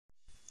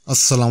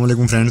अस्सलाम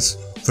वालेकुम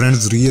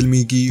friends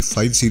Realme की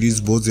 5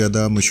 सीरीज़ बहुत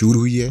ज़्यादा मशहूर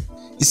हुई है।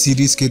 इस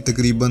सीरीज़ के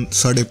तकरीबन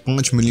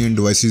 5.5 मिलियन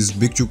डिवाइसेस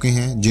बिक चुके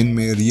हैं,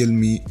 जिनमें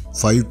Realme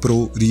 5 Pro,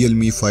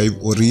 Realme 5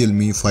 और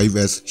Realme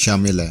 5S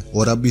शामिल है।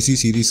 और अब इसी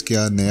सीरीज़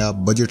का नया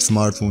budget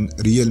smartphone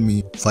Realme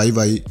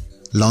 5i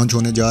launch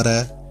होने जा रहा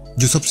है।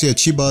 जो सबसे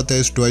अच्छी बात है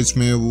इस डिवाइस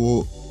में वो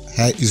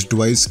है इस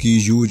डिवाइस की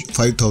यूज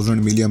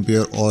 5000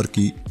 mAh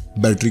की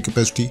बैटरी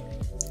कैपेसिटी।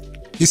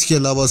 इसके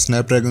अलावा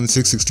स्नैपड्रैगन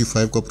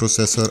 665 का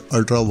processor,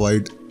 ultra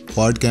wide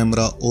quad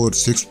camera और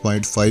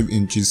 6.5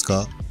 इंचेस का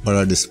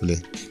बड़ा डिस्प्ले।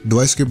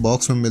 डिवाइस के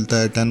बॉक्स में मिलता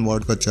है 10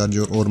 वाट का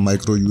चार्जर और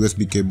माइक्रो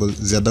USB केबल।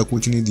 ज़्यादा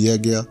कुछ नहीं दिया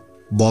गया।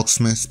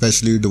 बॉक्स में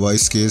स्पेशली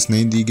डिवाइस केस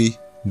नहीं दी गई।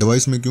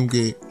 डिवाइस में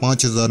क्योंकि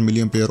 5000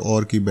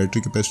 mAh की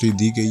बैटरी कैपेसिटी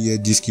दी गई है,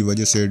 जिसकी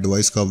वजह से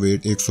डिवाइस का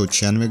वेट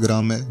 196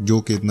 ग्राम है, जो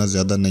कि इतना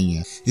ज़्यादा नहीं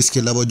है। इसके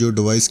अलावा जो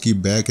डिवाइस की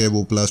बैक है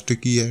वो प्लास्टिक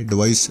की है।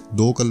 डिवाइस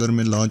 2 कलर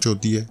में लॉन्च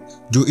होती है।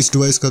 जो इस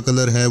डिवाइस का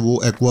कलर है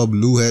वो एक्वा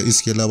ब्लू है।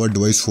 इसके अलावा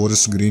डिवाइस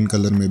फॉरेस्ट ग्रीन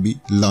कलर में भी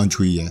लॉन्च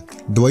हुई है।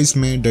 डिवाइस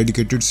में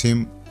डेडिकेटेड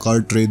सिम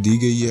कार्ड ट्रे दी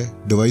गई है।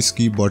 डिवाइस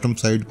की बॉटम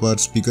साइड पर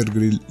speaker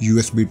grill,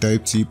 USB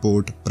Type-C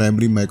port,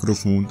 primary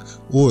microphone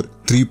और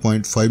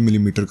 3.5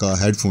 मिलीमीटर का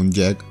हेडफोन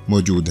जैक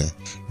मौजूद है।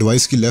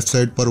 डिवाइस की लेफ्ट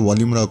साइड पर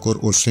वॉल्यूम रॉकर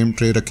और सिम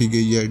ट्रे रखी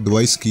गई है।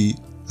 डिवाइस की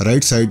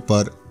राइट साइड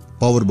पर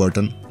पावर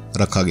बटन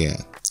रखा गया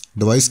है।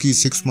 डिवाइस की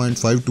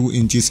 6.52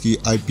 इंचेस की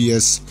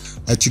IPS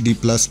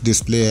HD+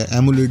 डिस्प्ले है।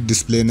 एमोलेड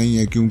डिस्प्ले नहीं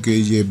है क्योंकि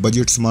ये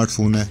बजट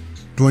स्मार्टफोन है।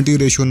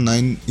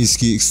 20:9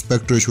 इसकी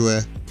एस्पेक्ट रेशो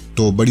है,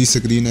 तो बड़ी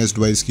स्क्रीन है इस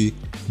डिवाइस की।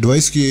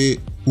 डिवाइस के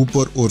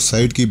ऊपर और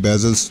साइड की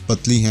बेजल्स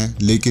पतली हैं,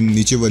 लेकिन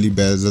नीचे वाली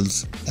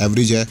बेजल्स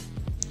एवरेज है।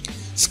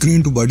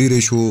 स्क्रीन टू बॉडी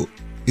रेशो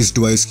इस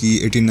डिवाइस की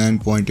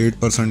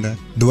 89.8% है।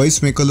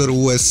 डिवाइस में कलर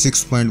OS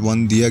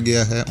 6.1 दिया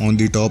गया है on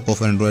the top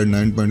of Android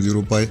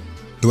 9.0 pi.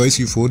 Device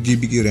की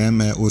 4GB की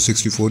रैम है और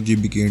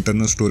 64GB की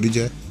इंटरनल स्टोरेज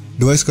है।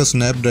 डिवाइस का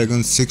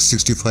स्नैपड्रैगन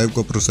 665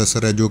 का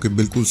प्रोसेसर है, जो कि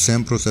बिल्कुल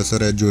सेम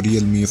प्रोसेसर है जो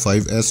Realme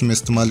 5S में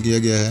इस्तेमाल किया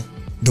गया है।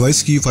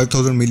 डिवाइस की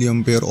 5000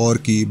 mAh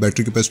की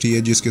बैटरी कैपेसिटी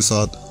है, जिसके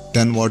साथ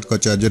 10 वाट का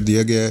चार्जर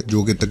दिया गया है,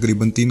 जो कि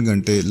तकरीबन 3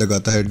 घंटे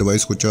लगाता है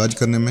डिवाइस को चार्ज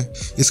करने में।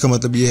 इसका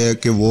मतलब यह है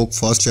कि वो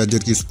फास्ट चार्जर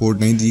की सपोर्ट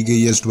नहीं दी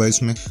गई है इस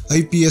डिवाइस में।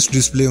 IPS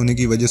डिस्प्ले होने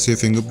की वजह से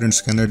फिंगरप्रिंट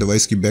स्कैनर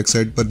डिवाइस की बैक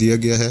साइड पर दिया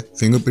गया है।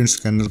 फिंगरप्रिंट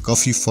स्कैनर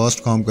काफ़ी फास्ट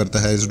काम करता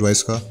है इस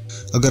डिवाइस का।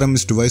 अगर हम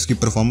इस डिवाइस की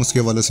परफॉर्मेंस के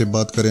हवाले से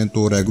बात करें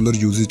तो रेगुलर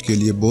यूजेज के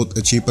लिए बहुत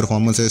अच्छी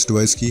परफॉर्मेंस है इस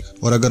डिवाइस की।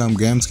 और अगर हम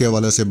गेम्स के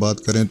हवाले से बात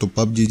करें तो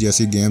PUBG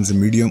जैसी गेम्स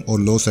मीडियम और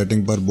लो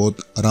सेटिंग पर बहुत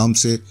आराम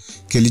से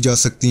खेली जा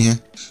सकती हैं।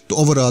 तो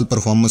ओवरऑल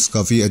परफॉर्मेंस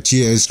काफ़ी अच्छी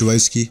है इस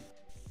डिवाइस की।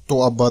 तो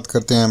अब बात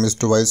करते हैं हम इस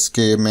डिवाइस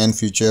के मेन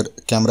फीचर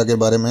कैमरा के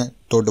बारे में।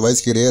 तो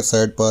डिवाइस की रेयर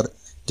साइड पर,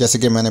 जैसे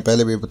कि मैंने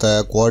पहले भी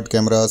बताया, क्वाड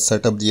कैमरा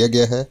सेटअप दिया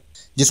गया है,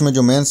 जिसमें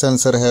जो मेन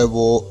सेंसर है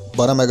वो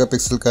 12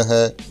 मेगापिक्सल का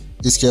है।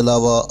 इसके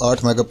अलावा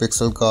 8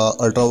 मेगापिक्सल का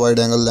अल्ट्रा वाइड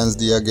एंगल लेंस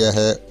दिया गया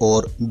है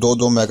और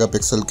 2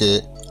 मेगापिक्सल के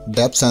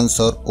डेप्थ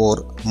सेंसर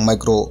और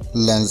माइक्रो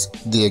लेंस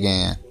दिए गए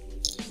हैं।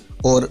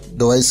 और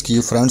डिवाइस की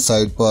फ्रंट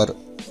साइड पर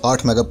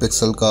 8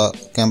 मेगापिक्सल का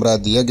कैमरा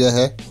दिया गया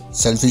है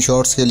सेल्फी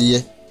शॉट्स के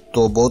लिए।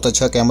 तो बहुत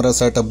अच्छा कैमरा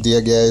सेटअप दिया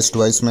गया है इस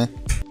डिवाइस में।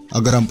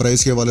 अगर हम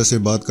प्राइस के हवाले से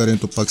बात करें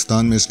तो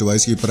पाकिस्तान में इस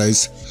डिवाइस की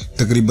प्राइस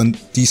तकरीबन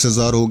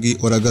 30,000 होगी।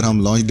 और अगर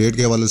हम लॉन्च डेट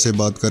के हवाले से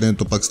बात करें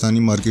तो पाकिस्तानी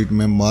मार्केट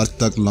में मार्च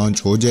तक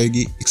लॉन्च हो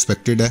जाएगी,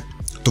 एक्सपेक्टेड है।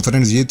 तो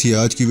फ्रेंड्स, ये थी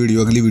आज की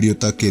वीडियो। अगली वीडियो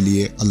तक के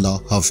लिए अल्लाह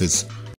हाफिज़।